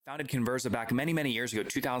Founded Conversa back many, many years ago,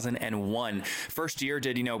 2001. First year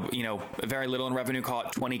did, very little in revenue, call it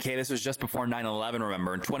 20K. This was just before 9/11,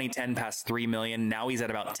 remember. In 2010, passed 3 million. Now he's at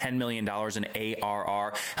about $10 million in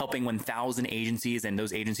ARR, helping 1,000 agencies and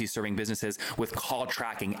those agencies serving businesses with call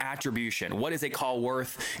tracking, attribution. What is a call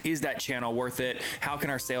worth? Is that channel worth it? How can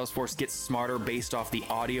our sales force get smarter based off the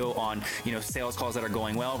audio on, sales calls that are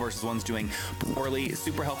going well versus ones doing poorly?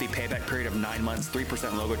 Super healthy payback period of 9 months,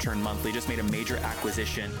 3% logo churn monthly. Just made a major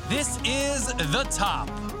acquisition. This is The Top,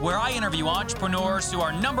 where I interview entrepreneurs who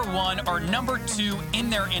are number one or number two in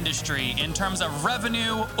their industry in terms of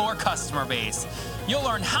revenue or customer base. You'll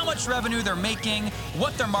learn how much revenue they're making,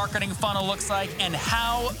 what their marketing funnel looks like, and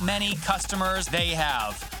how many customers they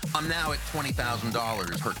have. I'm now at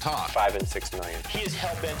 $20,000 per talk. 5 and 6 million. He is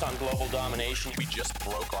hell-bent on global domination. We just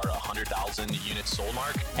broke our 100,000 unit sold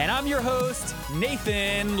mark. And I'm your host,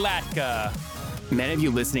 Nathan Latka. Many of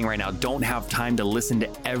you listening right now don't have time to listen to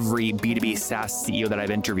every B2B SaaS CEO that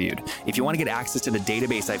I've interviewed. If you want to get access to the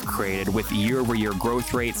database I've created with year-over-year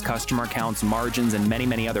growth rates, customer accounts, margins, and many,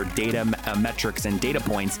 many other data metrics and data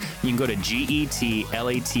points, you can go to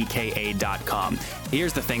getlatka.com.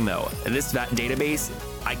 Here's the thing though, that database,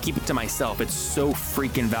 I keep it to myself. It's so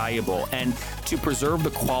freaking valuable. And to preserve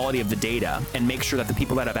the quality of the data and make sure that the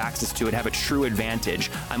people that have access to it have a true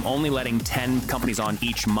advantage, I'm only letting 10 companies on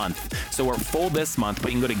each month. So we're full this month,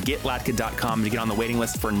 but you can go to getlatka.com to get on the waiting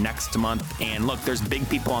list for next month. And look, there's big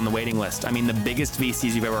people on the waiting list. I mean, the biggest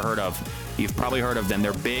VCs you've ever heard of. You've probably heard of them.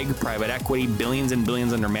 They're big, private equity, billions and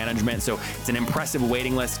billions under management. So it's an impressive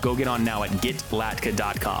waiting list. Go get on now at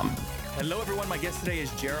getlatka.com. Hello, everyone. My guest today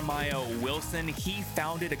is Jeremiah Wilson. He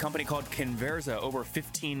founded a company called Conversa over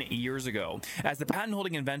 15 years ago. As the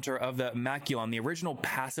patent-holding inventor of the Maculon, the original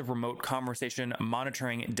passive remote conversation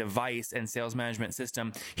monitoring device and sales management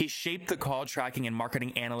system, he shaped the call tracking and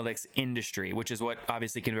marketing analytics industry, which is what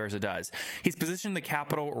obviously Conversa does. He's positioned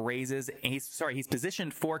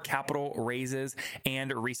for capital raises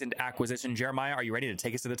and recent acquisition. Jeremiah, are you ready to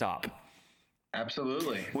take us to the top?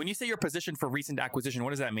 Absolutely. When you say you're positioned for recent acquisition,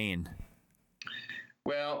 what does that mean?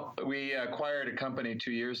 Well, we acquired a company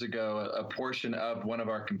 2 years ago, a portion of one of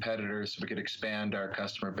our competitors, so we could expand our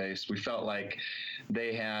customer base. We felt like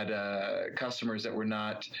they had customers that were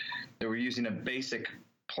using a basic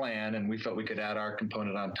plan, and we felt we could add our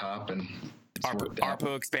component on top. And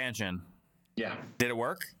ARPU expansion. Yeah. Did it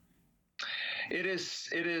work? It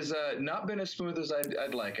is not been as smooth as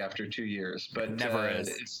I'd like after 2 years, but never is.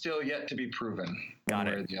 It's still yet to be proven. Got one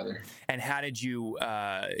it. way or the other. And how did you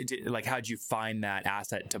how'd you find that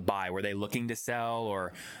asset to buy? Were they looking to sell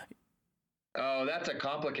or? Oh, that's a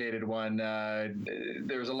complicated one.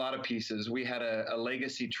 There's a lot of pieces. We had a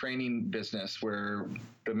legacy training business where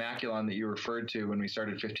the Maculon that you referred to when we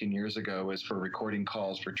started 15 years ago was for recording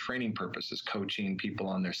calls for training purposes, coaching people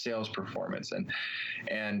on their sales performance.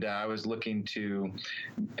 And I was looking to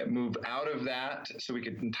move out of that so we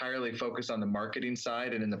could entirely focus on the marketing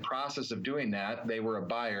side. And in the process of doing that, they were a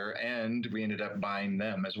buyer and we ended up buying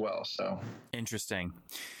them as well. So interesting.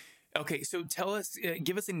 Okay, so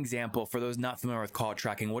give us an example for those not familiar with call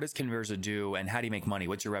tracking. What does Conversa do and how do you make money?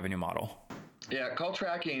 What's your revenue model? Yeah, call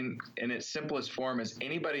tracking in its simplest form is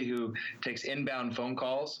anybody who takes inbound phone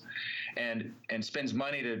calls and spends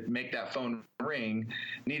money to make that phone ring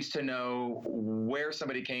needs to know where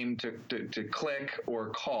somebody came to click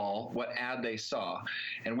or call, what ad they saw.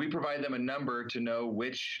 And we provide them a number to know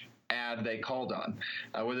which ad they called on,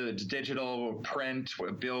 whether it's digital or print or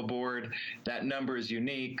a billboard. That number is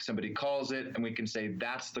unique. Somebody calls it and we can say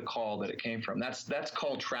that's the call that it came from. That's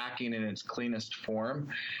call tracking in its cleanest form.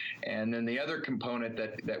 And then the other component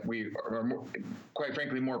that we are quite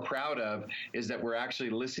frankly more proud of is that we're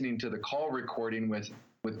actually listening to the call recording with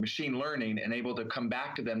machine learning and able to come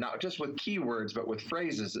back to them, not just with keywords, but with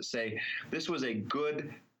phrases that say, this was a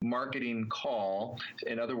good marketing call.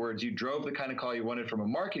 In other words, you drove the kind of call you wanted from a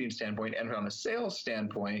marketing standpoint, and from a sales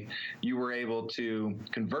standpoint, you were able to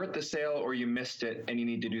convert the sale or you missed it and you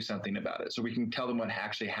need to do something about it. So we can tell them what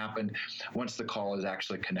actually happened once the call is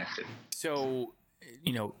actually connected. So,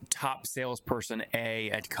 top salesperson A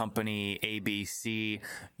at company ABC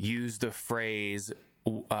used the phrase,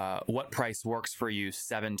 what price works for you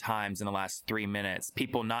 7 times in the last 3 minutes.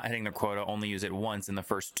 People not hitting their quota only use it once in the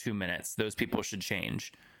first 2 minutes. Those people should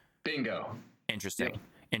change. Bingo. Interesting. Yep.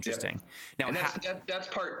 Interesting. Now, and that's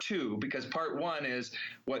part 2, because part 1 is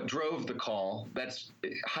what drove the call. That's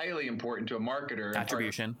highly important to a marketer.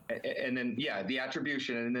 Attribution. And then, the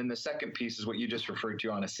attribution. And then the second piece is what you just referred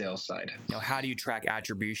to on a sales side. Now, how do you track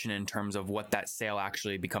attribution in terms of what that sale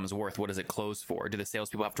actually becomes worth? What does it close for? Do the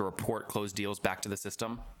salespeople have to report closed deals back to the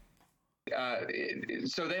system?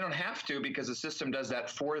 So they don't have to, because the system does that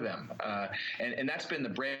for them, and that's been the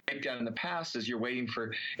breakdown in the past. Is you're waiting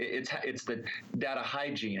for it's the data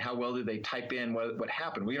hygiene. How well do they type in what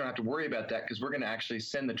happened? We don't have to worry about that, because we're going to actually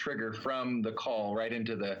send the trigger from the call right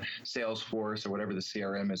into the Salesforce or whatever the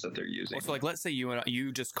CRM is that they're using. So like, let's say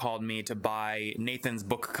you just called me to buy Nathan's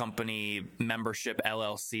Book Company membership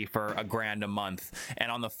LLC for $1,000 a month,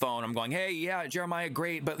 and on the phone I'm going, hey, yeah, Jeremiah,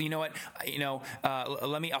 great, but you know what,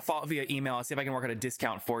 I'll follow via email. I'll see if I can work out a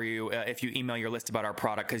discount for you if you email your list about our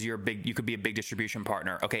product, because you could be a big distribution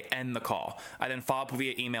partner. Okay, end the call. I then follow up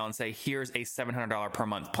via email and say, here's a $700 per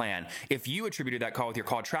month plan. If you attributed that call with your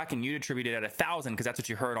call tracking, you'd attribute it at $1,000 because that's what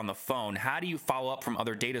you heard on the phone. How do you follow up from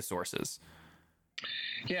other data sources?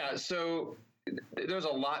 Yeah, so there's a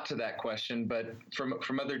lot to that question, but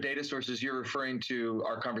from other data sources, you're referring to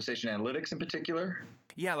our conversation analytics in particular?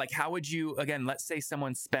 Yeah, like how would you, again, let's say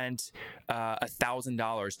someone spent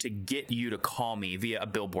 $1,000 to get you to call me via a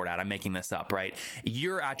billboard ad. I'm making this up, right?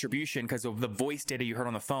 Your attribution, because of the voice data you heard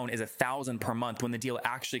on the phone, is $1,000 per month when the deal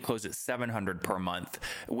actually closed at $700 per month,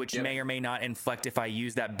 which may or may not inflect if I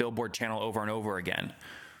use that billboard channel over and over again.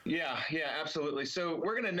 Yeah, absolutely. So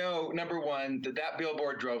we're going to know, number one, that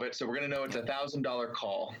billboard drove it. So we're going to know it's $1,000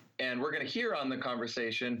 call. And we're going to hear on the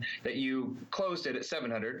conversation that you closed it at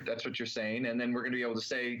 $700. That's what you're saying. And then we're going to be able to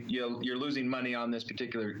say, you're losing money on this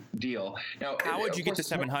particular deal. Now, how would you get to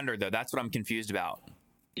 $700 though? That's what I'm confused about.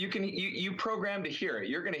 You program to hear it.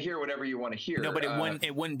 You're going to hear whatever you want to hear. No, but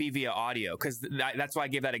it wouldn't be via audio, because that's why I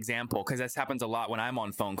gave that example, because this happens a lot when I'm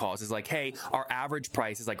on phone calls. It's like, hey, our average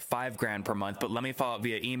price is like $5,000 per month, but let me follow up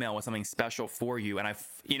via email with something special for you. And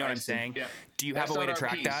you know what I'm saying? Yeah. Do you have a way to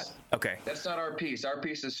track that? Okay. That's not our piece. Our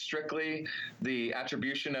piece is strictly the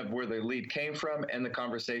attribution of where the lead came from and the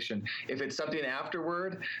conversation. If it's something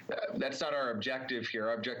afterward, that's not our objective here.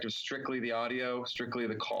 Our objective is strictly the audio, strictly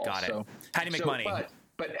the call. Got it. So, how do you make money?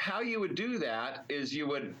 But how you would do that is you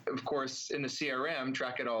would, of course, in the CRM,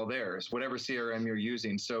 track it all theirs, whatever CRM you're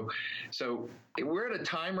using. So we're at a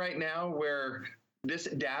time right now where this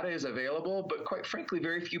data is available, but quite frankly,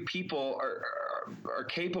 very few people are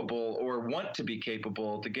capable or want to be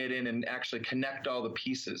capable to get in and actually connect all the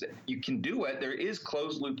pieces. You can do it. There is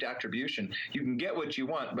closed loop attribution. You can get what you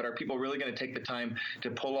want, but are people really going to take the time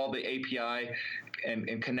to pull all the API and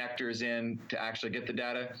connectors in to actually get the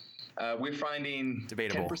data? We're finding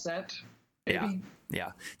debatable. 10%. Maybe?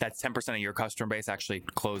 Yeah. That's 10% of your customer base actually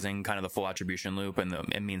closing kind of the full attribution loop and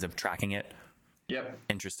the means of tracking it. Yep.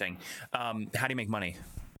 Interesting. How do you make money?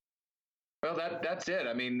 Well, that's it.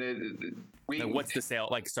 I mean, what's the sale?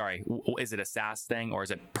 Like, sorry, is it a SaaS thing, or is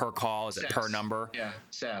it per call? Is it per number? Yeah,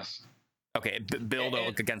 SaaS. Okay, billed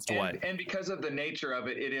against what? And because of the nature of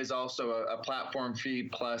it, it is also a platform fee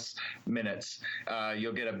plus minutes.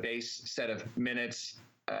 You'll get a base set of minutes.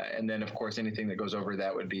 And then, of course, anything that goes over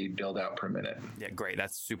that would be billed out per minute. Yeah, great.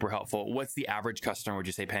 That's super helpful. What's the average customer, would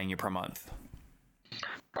you say, paying you per month?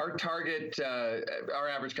 Our target, our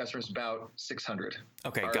average customer is about 600.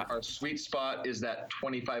 Okay, our sweet spot is that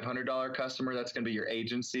 $2,500 customer. That's going to be your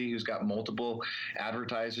agency who's got multiple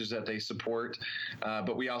advertisers that they support.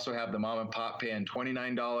 But we also have the mom and pop paying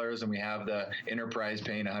 $29, and we have the enterprise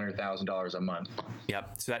paying $100,000 a month.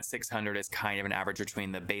 Yep. So that 600 is kind of an average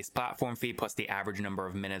between the base platform fee plus the average number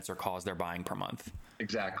of minutes or calls they're buying per month.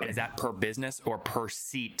 Exactly. And is that per business or per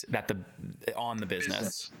seat on the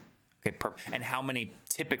business? Okay, and how many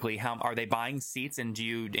typically? How are they buying seats? And do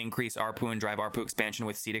you increase ARPU and drive ARPU expansion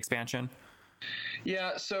with seat expansion?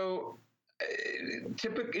 Yeah, so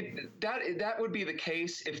typically that would be the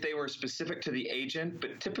case if they were specific to the agent,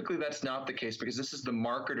 but typically that's not the case because this is the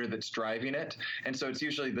marketer that's driving it, and so it's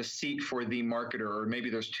usually the seat for the marketer, or maybe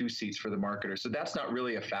there's two seats for the marketer. So that's not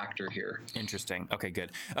really a factor here. Interesting. Okay,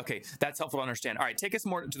 good. Okay, that's helpful to understand. All right, take us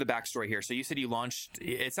more to the backstory here. So you said you launched.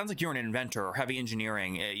 It sounds like you're an inventor or heavy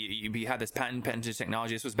engineering. You had this patented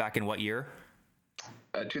technology. This was back in what year?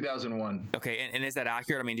 2001. Okay, and is that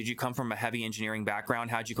accurate? I mean, did you come from a heavy engineering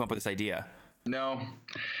background? How did you come up with this idea? No.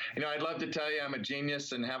 I'd love to tell you I'm a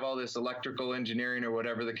genius and have all this electrical engineering or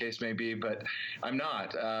whatever the case may be, but I'm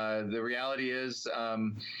not. The reality is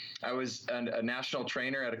I was a national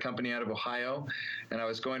trainer at a company out of Ohio, and I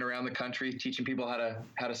was going around the country teaching people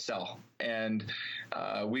how to sell. And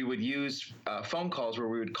we would use phone calls where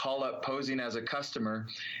we would call up posing as a customer.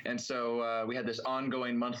 And so we had this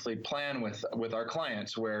ongoing monthly plan with our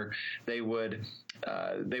clients where they would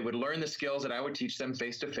learn the skills that I would teach them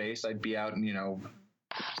face to face. I'd be out in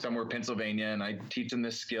somewhere Pennsylvania, and I teach them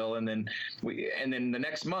this skill, and then the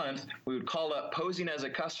next month we would call up posing as a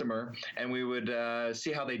customer, and we would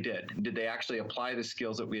see how they did. Did they actually apply the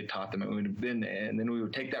skills that we had taught them? And then we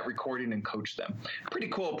would take that recording and coach them. Pretty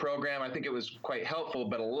cool program. I think it was quite helpful,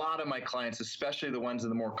 but a lot of my clients, especially the ones in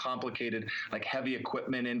the more complicated, like heavy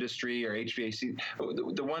equipment industry or HVAC,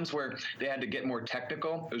 the ones where they had to get more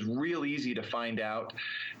technical, it was real easy to find out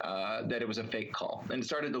that it was a fake call, and it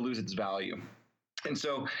started to lose its value. And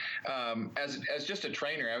so as just a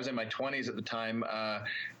trainer, I was in my 20s at the time,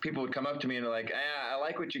 people would come up to me and they're like, I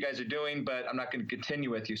like what you guys are doing, but I'm not going to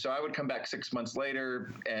continue with you. So I would come back 6 months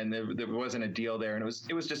later, and there wasn't a deal there, and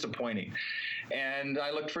it was disappointing. And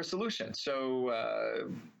I looked for solutions. So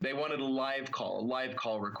they wanted a live call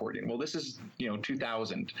recording. Well, this is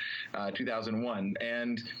 2001,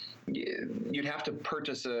 and you'd have to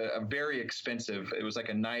purchase a very expensive, it was like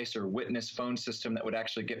a NICE or Witness phone system that would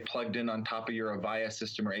actually get plugged in on top of your Avaya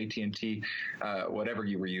system or AT&T, whatever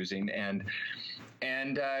you were using. And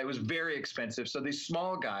it was very expensive. So these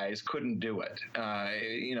small guys couldn't do it.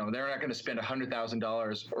 They're not going to spend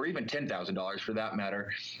 $100,000 or even $10,000 for that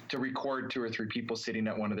matter to record 2 or 3 people sitting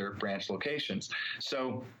at one of their branch locations.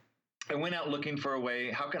 So I went out looking for a way,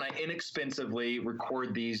 how can I inexpensively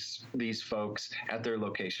record these folks at their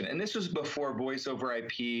location? And this was before voice over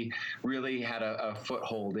IP really had a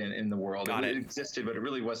foothold in the world. It existed, but it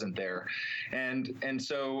really wasn't there. And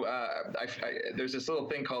so there's this little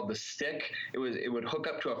thing called the stick. It would hook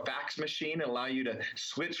up to a fax machine and allow you to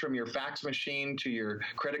switch from your fax machine to your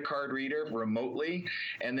credit card reader remotely.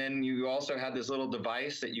 And then you also had this little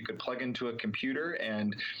device that you could plug into a computer,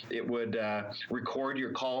 and it would record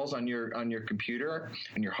your calls on your computer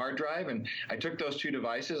and your hard drive. And I took those 2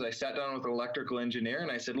 devices, I sat down with an electrical engineer, and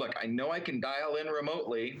I said, look, I know I can dial in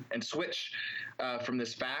remotely and switch from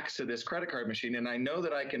this fax to this credit card machine, and I know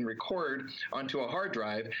that I can record onto a hard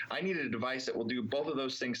drive. I needed a device that will do both of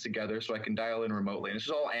those things together so I can dial in remotely. And this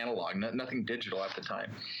is all analog, nothing digital at the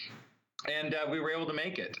time. And we were able to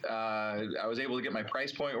make it. I was able to get my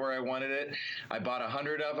price point where I wanted it. I bought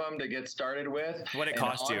 100 of them to get started with. What did it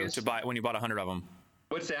cost you to buy when you bought 100 of them?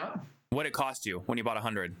 What's that? What did it cost you when you bought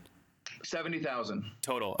 100? $70,000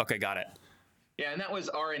 total. Okay, got it. Yeah, and that was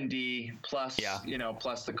R&D plus,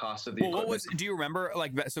 plus the cost of the equipment. Do you remember,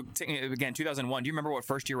 again, 2001, do you remember what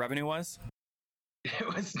first year revenue was?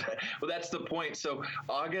 It was, well, that's the point. So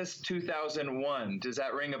August 2001, does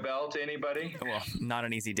that ring a bell to anybody? Well, not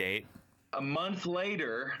an easy date. A month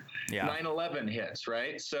later, 9/11 hits,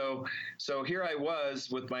 right? So here I was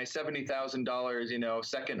with my $70,000,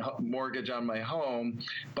 second mortgage on my home,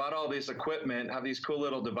 bought all this equipment, have these cool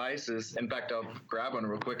little devices. In fact, I'll grab one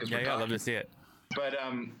real quick as we're talking. I'd love to see it. But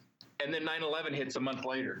and then 9/11 hits a month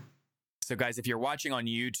later. So guys, if you're watching on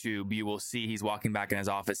YouTube, you will see he's walking back in his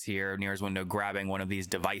office here near his window, grabbing one of these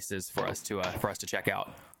devices for us to check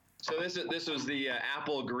out. So this was the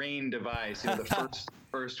Apple Green device, the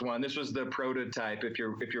first one. This was the prototype. If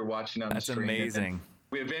you're watching on the screen, that's amazing.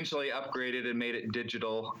 We eventually upgraded and made it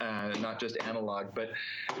digital, not just analog. But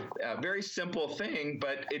a very simple thing,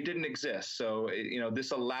 but it didn't exist. So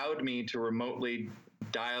this allowed me to remotely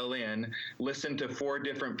dial in, listen to 4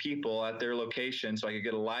 different people at their location, so I could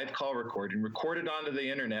get a live call recording, record it onto the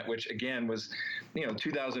internet, which again was,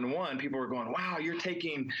 2001. People were going, "Wow, you're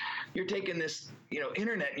taking this,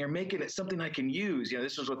 internet, and you're making it something I can use."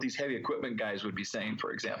 This was what these heavy equipment guys would be saying,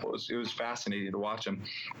 for example. It was fascinating to watch them.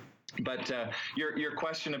 But your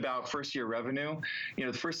question about first year revenue,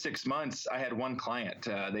 the first 6 months I had one client.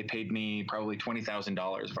 They paid me probably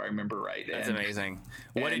 $20,000 if I remember right. That's amazing.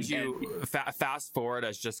 What did you fast forward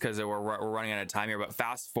us, just because we're running out of time here? But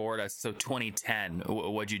fast forward us, so 2010,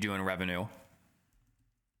 what'd you do in revenue?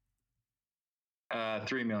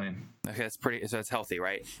 $3 million. Okay, so that's healthy,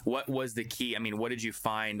 right? What was the key? I mean, what did you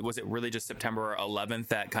find? Was it really just September 11th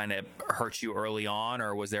that kind of hurt you early on,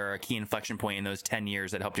 or was there a key inflection point in those 10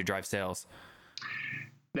 years that helped you drive sales?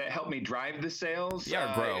 That helped me drive the sales?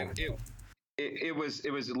 Yeah, or grow. It was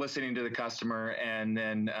listening to the customer and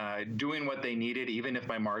then doing what they needed, even if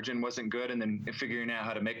my margin wasn't good, and then figuring out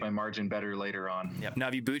how to make my margin better later on. Yep. Now,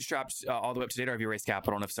 have you bootstrapped all the way up to date, or have you raised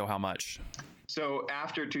capital, and if so, how much? So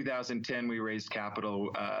after 2010, we raised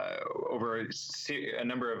capital over a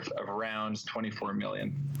number of rounds, 24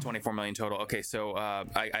 million. 24 million total. Okay, so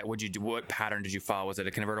what pattern did you follow? Was it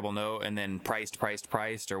a convertible note and then priced,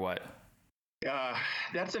 or what?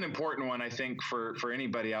 That's an important one, I think, for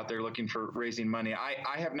anybody out there looking for raising money.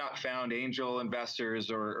 I have not found angel investors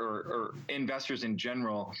or investors in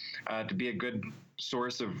general to be a good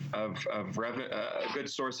source of revenue, a good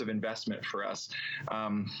source of investment for us.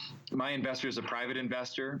 My investor is a private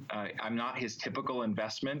investor. I'm not his typical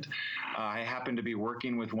investment. I happen to be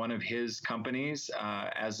working with one of his companies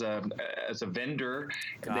as a vendor.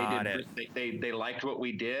 They liked what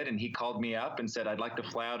we did, and he called me up and said, "I'd like to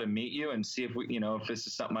fly out and meet you and see if if this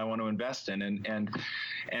is something I want to invest in."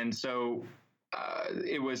 And so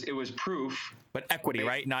it was proof. But equity,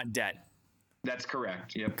 right? Not debt. That's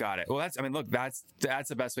correct. Yep. Got it. Well, that's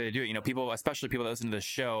the best way to do it. People, especially people that listen to the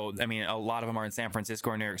show, a lot of them are in San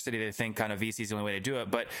Francisco or New York City. They think kind of VC is the only way to do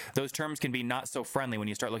it, but those terms can be not so friendly when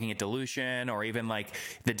you start looking at dilution or even like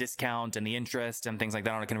the discount and the interest and things like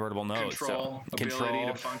that on a convertible note. Ability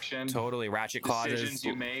to function. Totally. Ratchet clauses. Decisions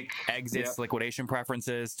you make. Exits, liquidation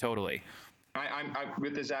preferences. Totely. I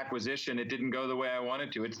with this acquisition, it didn't go the way I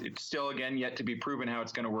wanted to. It's still, again, yet to be proven how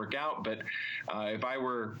it's going to work out. But if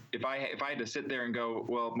I had to sit there and go,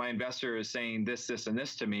 well, my investor is saying this, and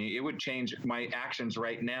this to me, it would change my actions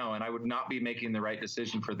right now, and I would not be making the right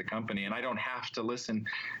decision for the company. And I don't have to listen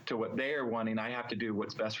to what they are wanting. I have to do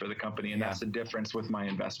what's best for the company, and that's the difference with my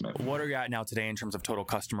investment. What are you at now today in terms of total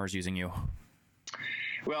customers using you?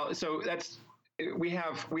 Well, so we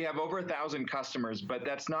have over 1,000 customers, but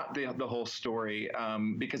that's not the whole story,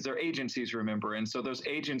 because they're agencies, remember, and so those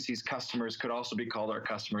agencies' customers could also be called our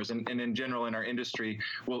customers, and in general in our industry,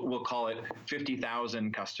 we'll call it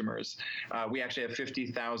 50,000 customers. We actually have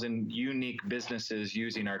 50,000 unique businesses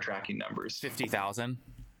using our tracking numbers. 50,000.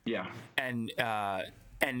 Yeah. And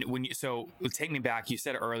take me back. You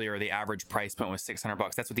said earlier the average price point was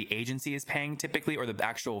 $600. That's what the agency is paying typically, or the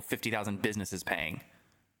actual 50,000 business is paying?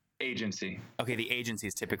 Agency. Okay, the agency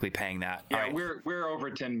is typically paying that. Yeah, right. We're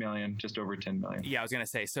over 10 million, just over 10 million. Yeah, I was gonna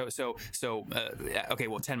say okay,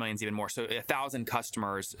 well, 10 million is even more. So 1,000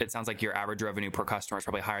 customers. It sounds like your average revenue per customer is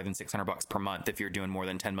probably higher than $600 per month if you're doing more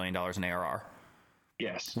than $10 million in ARR.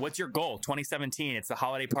 Yes. What's your goal? 2017. It's the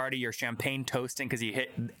holiday party. You're champagne toasting because you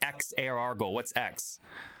hit X ARR goal. What's X?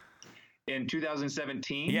 In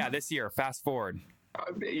 2017? Yeah, this year. Fast forward.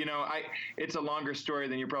 It's a longer story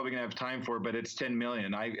than you're probably going to have time for, but it's 10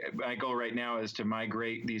 million. My goal right now is to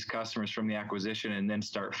migrate these customers from the acquisition and then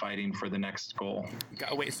start fighting for the next goal.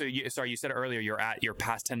 Wait, so you said earlier you're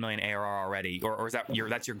past 10 million ARR already, or is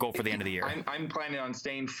that's your goal for the end of the year? I'm planning on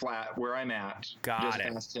staying flat where I'm at. Got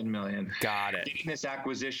it. Past 10 million. Got it. Getting this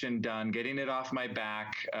acquisition done, getting it off my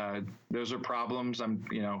back. Those are problems.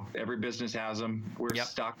 Every business has them. We're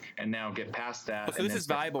stuck, and now get past that. Well, so this is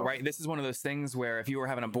valuable, right? This is one of those things where if you were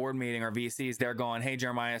having a board meeting or VCs, they're going, "Hey,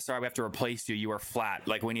 Jeremiah, sorry, we have to replace you. You are flat.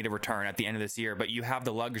 Like, we need a return at the end of this year." But you have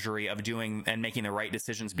the luxury of doing and making the right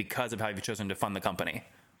decisions because of how you've chosen to fund the company.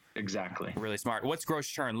 Exactly. Really smart. What's gross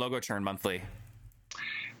churn, logo churn monthly?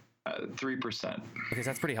 3%. Okay, so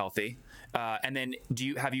that's pretty healthy. And then do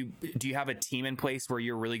you have a team in place where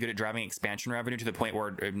you're really good at driving expansion revenue to the point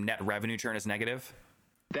where net revenue churn is negative?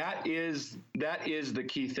 That is the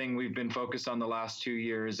key thing we've been focused on the last 2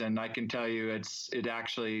 years, and I can tell you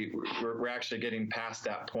we're actually getting past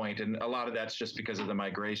that point, and a lot of that's just because of the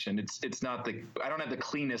migration. It's not I don't have the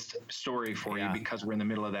cleanest story for you because we're in the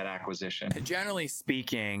middle of that acquisition. Generally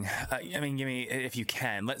speaking, give me, if you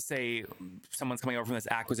can, let's say someone's coming over from this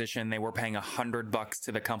acquisition, they were paying $100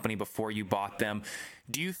 to the company before you bought them.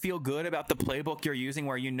 Do you feel good about the playbook you're using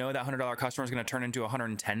where that $100 customer is going to turn into a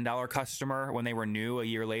 $110 customer when they renew a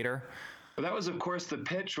year later? Well, that was, of course, the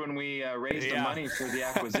pitch when we raised the money for the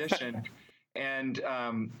acquisition. And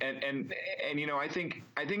I think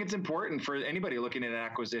it's important for anybody looking at an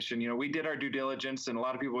acquisition. We did our due diligence, and a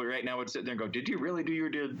lot of people right now would sit there and go, "Did you really do your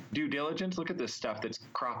due diligence? Look at this stuff that's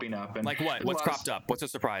cropping up." And like what? What's cropped up? What's a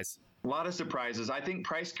surprise? A lot of surprises. I think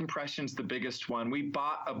price compression's the biggest one. We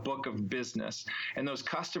bought a book of business, and those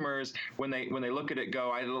customers, when they look at it, go,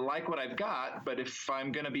 "I like what I've got, but if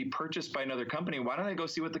I'm going to be purchased by another company, why don't I go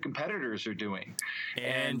see what the competitors are doing?"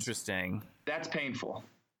 Interesting. And that's painful.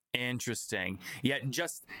 Interesting. Yet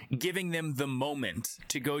just giving them the moment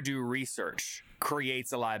to go do research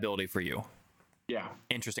creates a liability for you. Yeah.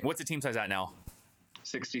 Interesting. What's the team size at now?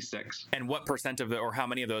 66. And what percent or how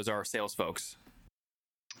many of those are sales folks?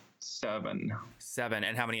 7.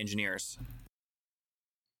 And how many engineers?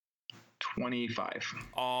 25.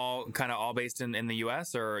 All based in the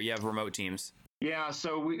US, or you have remote teams? Yeah,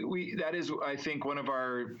 so we that is, I think, one of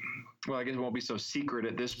our, well, I guess it won't be so secret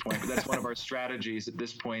at this point, but that's one of our strategies at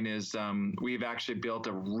this point is we've actually built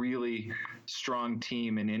a really strong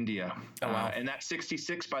team in India. Oh, wow. And that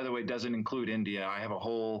 66, by the way, doesn't include India. I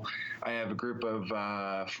have a group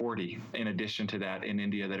of 40 in addition to that in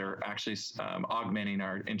India that are actually augmenting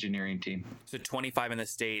our engineering team. So 25 in the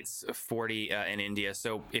States, 40 in India.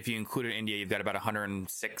 So if you included India, you've got about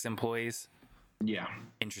 106 employees? Yeah.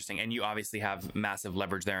 Interesting. And you obviously have massive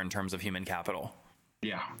leverage there in terms of human capital.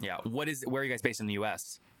 Yeah. Yeah. Where are you guys based in the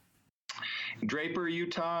US? Draper,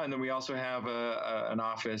 Utah, and then we also have an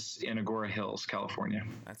office in Agora Hills, California.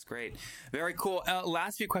 That's great. Very cool.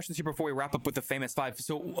 Last few questions here before we wrap up with the famous five.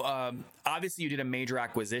 So obviously you did a major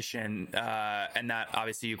acquisition, and that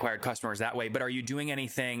obviously you acquired customers that way. But are you doing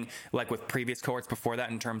anything like with previous cohorts before that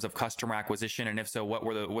in terms of customer acquisition? And if so,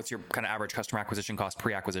 what's your kind of average customer acquisition cost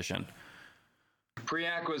pre-acquisition?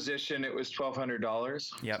 Pre-acquisition, it was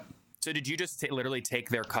 $1,200. Yep. So did you just literally take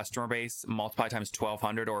their customer base, multiply times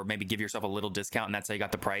 1,200, or maybe give yourself a little discount, and that's how you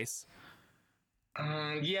got the price?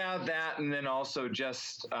 Yeah, that, and then also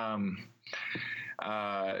just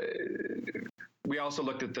we also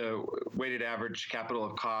looked at the weighted average capital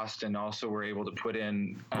of cost, and also were able to put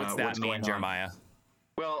in what's that mean, Jeremiah?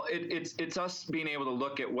 Well, it's us being able to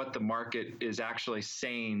look at what the market is actually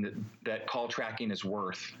saying that call tracking is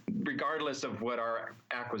worth, regardless of what our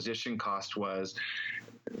acquisition cost was.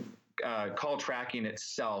 Call tracking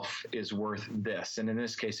itself is worth this, and in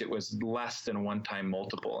this case, it was less than a one-time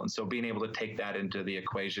multiple. And so, being able to take that into the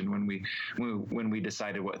equation when we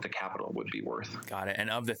decided what the capital would be worth. Got it. And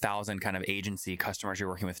of the 1,000 kind of agency customers you're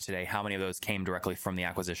working with today, how many of those came directly from the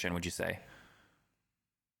acquisition? Would you say?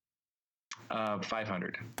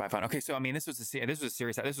 500. 500. Okay, so I mean, this was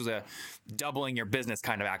a doubling your business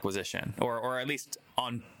kind of acquisition, or at least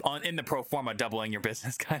on in the pro forma doubling your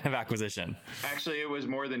business kind of acquisition. Actually, it was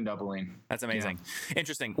more than doubling. That's amazing. Yeah.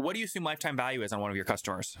 Interesting. What do you assume lifetime value is on one of your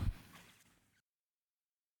customers?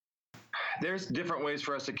 There's different ways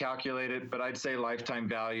for us to calculate it, but I'd say lifetime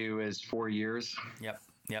value is 4 years. Yep.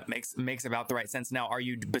 Yeah, makes about the right sense. Now,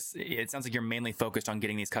 it sounds like you're mainly focused on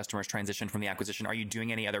getting these customers transitioned from the acquisition. Are you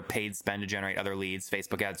doing any other paid spend to generate other leads,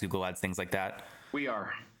 Facebook ads, Google ads, things like that? We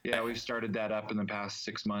are. Yeah, we've started that up in the past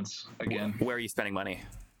 6 months again. Where are you spending money?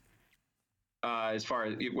 As far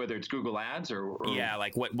as whether it's Google ads or yeah,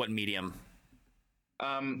 like what medium?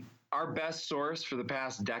 Our best source for the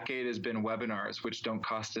past decade has been webinars, which don't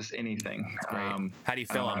cost us anything. How do you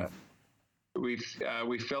fill them? We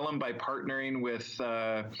fill them by partnering with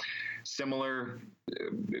similar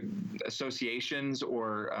associations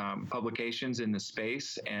or publications in the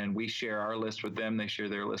space, and we share our list with them. They share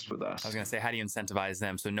their list with us. I was going to say, how do you incentivize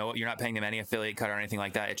them? So no, you're not paying them any affiliate cut or anything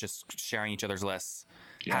like that. It's just sharing each other's lists.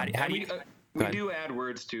 Yeah. We do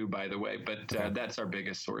AdWords too, by the way, but that's our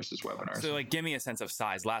biggest source is webinars. So give me a sense of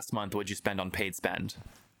size. Last month, what'd you spend on paid spend?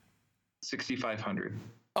 $6,500.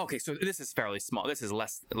 Okay, so this is fairly small. This is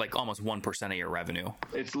less, like almost 1% of your revenue.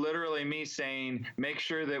 It's literally me saying, make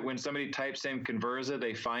sure that when somebody types in Conversa,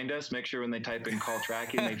 they find us. Make sure when they type in call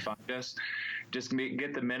tracking, they find us. Just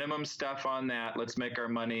get the minimum stuff on that. Let's make our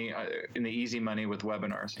money in the easy money with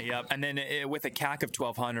webinars. Yep. And then with a CAC of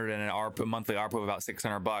 $1,200 and a monthly ARPU of about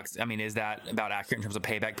 $600, I mean, is that about accurate in terms of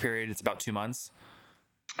payback period? It's about 2 months.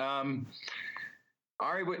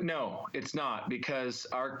 No, it's not, because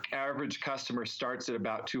our average customer starts at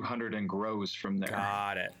about 200 and grows from there.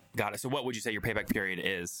 Got it. So what would you say your payback period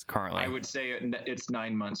is currently? I would say it's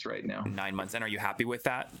 9 months right now. 9 months. And are you happy with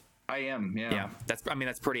that? I am, yeah. Yeah,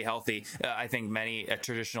 that's pretty healthy. I think a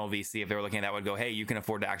traditional VC, if they were looking at that, would go, hey, you can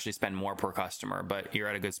afford to actually spend more per customer, but you're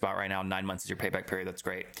at a good spot right now. 9 months is your payback period. That's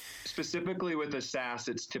great. Specifically with a SaaS,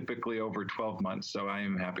 it's typically over 12 months, so I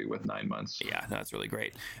am happy with 9 months. Yeah, that's really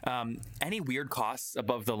great. Any weird costs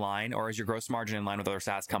above the line, or is your gross margin in line with other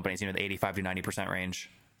SaaS companies, the 85 to 90% range?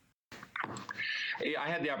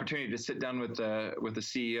 I had the opportunity to sit down with the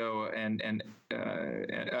CEO and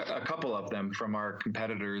a couple of them from our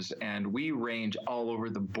competitors, and we range all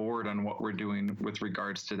over the board on what we're doing with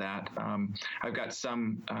regards to that. I've got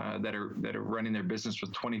some that are running their business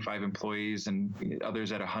with 25 employees, and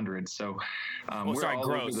others at 100. So,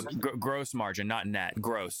 gross margin, not net.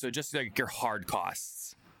 Gross. So just like your hard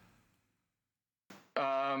costs.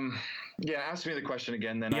 Yeah, ask me the question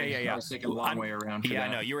again. Then I was taking a long way around. I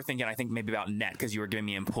know you were thinking. I think maybe about net, because you were giving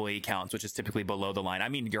me employee counts, which is typically below the line. I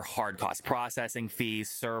mean, your hard costs, processing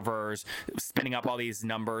fees, servers, spinning up all these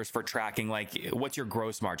numbers for tracking. Like, what's your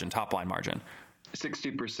gross margin, top line margin?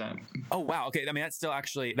 60%. Oh, wow. Okay. I mean,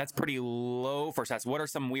 that's pretty low for SaaS. What are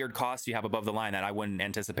some weird costs you have above the line that I wouldn't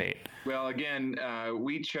anticipate? Well, again,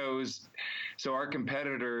 so our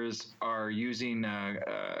competitors are using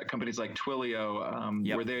companies like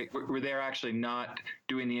Twilio, where they're actually not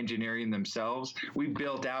doing the engineering themselves. We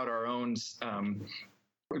built out our own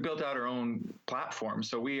We built out our own platform,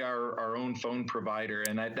 so we are our own phone provider,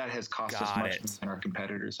 and that has cost us Got much it. more than our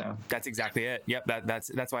competitors have. That's exactly it. Yep,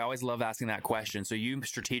 that's why I always love asking that question. So you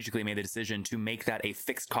strategically made the decision to make that a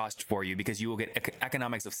fixed cost for you because you will get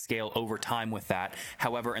economics of scale over time with that.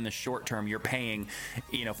 However, in the short term, you're paying,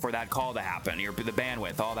 for that call to happen, the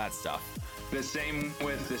bandwidth, all that stuff. The same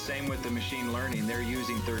with the machine learning. They're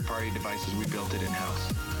using third-party devices. We built it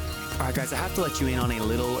in-house. All right, guys, I have to let you in on a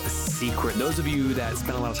little secret. Those of you that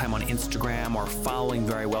spend a lot of time on Instagram or following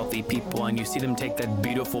very wealthy people, and you see them take that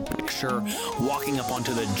beautiful picture walking up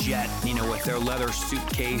onto the jet, with their leather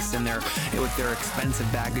suitcase and with their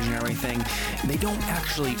expensive baggage and everything, they don't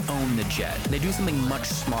actually own the jet. They do something much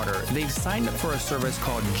smarter. They've signed up for a service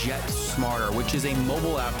called Jet Smarter, which is a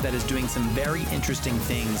mobile app that is doing some very interesting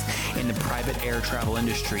things in the private air travel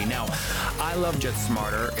industry. Now, I love Jet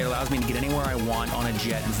Smarter. It allows me to get anywhere I want on a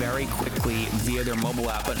jet very quickly via their mobile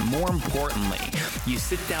app, but more importantly, you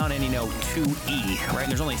sit down in 2E, right? And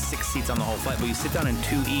there's only 6 seats on the whole flight, but you sit down in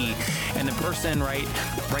 2E, and the person right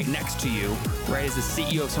next to you, right, is the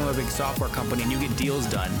CEO of some other big software company, and you get deals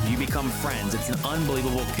done. You become friends. It's an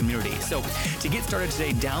unbelievable community. So to get started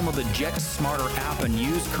today, download the Jet Smarter app and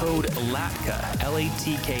use code LATKA,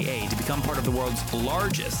 L-A-T-K-A, to become part of the world's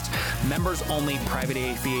largest members-only private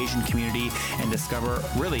aviation community and discover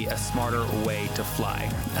really a smarter way to fly.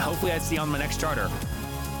 Hopefully I see you on my next charter.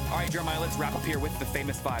 All right, Jeremiah, let's wrap up here with the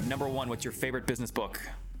famous 5. Number 1, what's your favorite business book?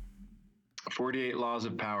 48 Laws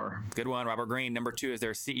of Power. Good one, Robert Greene. Number 2, is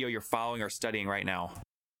there a CEO you're following or studying right now?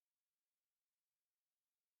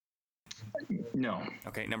 No.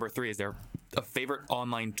 Okay, number 3, is there a favorite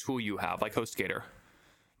online tool you have, like HostGator?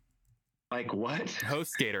 Like what?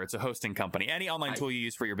 HostGator, it's a hosting company. Any online tool you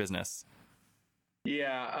use for your business?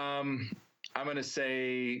 Yeah, I'm going to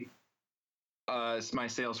say it's my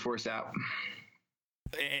Salesforce app.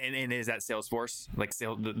 And is that Salesforce? Like the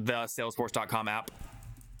Salesforce.com app?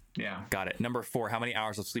 Yeah. Got it. Number 4, how many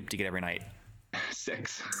hours of sleep do you get every night?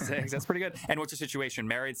 6. 6, that's pretty good. And what's your situation?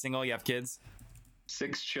 Married, single, you have kids?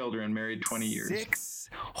 6 children, married 20 years. 6?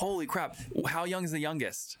 Holy crap. How young is the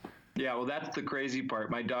youngest? Yeah, well, that's the crazy part.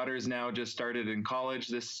 My daughter's now just started in college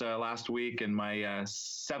this last week, and my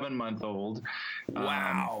 7-month-old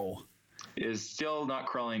is still not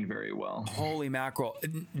crawling very well. Holy mackerel.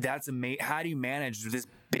 That's amazing. How do you manage this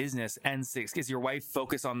business and 6? Is your wife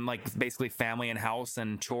focused on basically family and house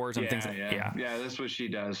and chores and things? Yeah, that's what she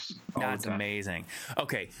does. That's amazing.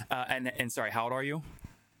 Okay. And sorry, how old are you?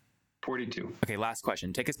 42. Okay, last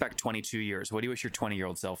question. Take us back 22 years. What do you wish your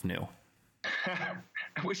 20-year-old self knew? I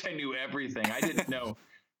wish I knew everything. I didn't know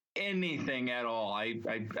anything at all.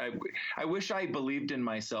 I wish I believed in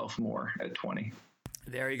myself more at 20.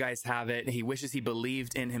 There you guys have it. He wishes he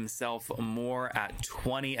believed in himself more at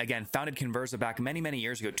 20. Again, founded Conversa back many, many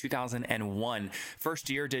years ago, 2001. First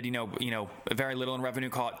year did, very little in revenue,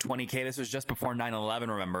 call it 20K. This was just before 9/11,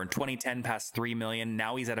 remember. In 2010, passed 3 million.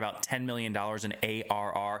 Now he's at about $10 million in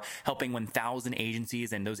ARR, helping 1,000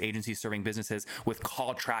 agencies and those agencies serving businesses with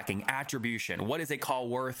call tracking, attribution. What is a call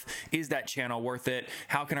worth? Is that channel worth it?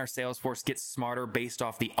 How can our sales force get smarter based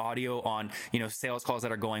off the audio on, sales calls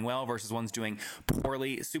that are going well versus ones doing poorly?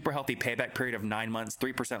 Super healthy payback period of 9 months,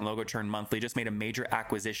 3% logo churn monthly. Just made a major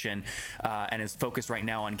acquisition and is focused right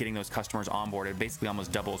now on getting those customers onboarded. Basically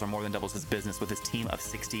almost doubles or more than doubles his business with his team of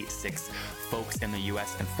 66 folks in the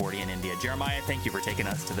US and 40 in India. Jeremiah, thank you for taking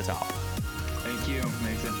us to the top. Thank you,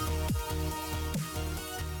 Nathan.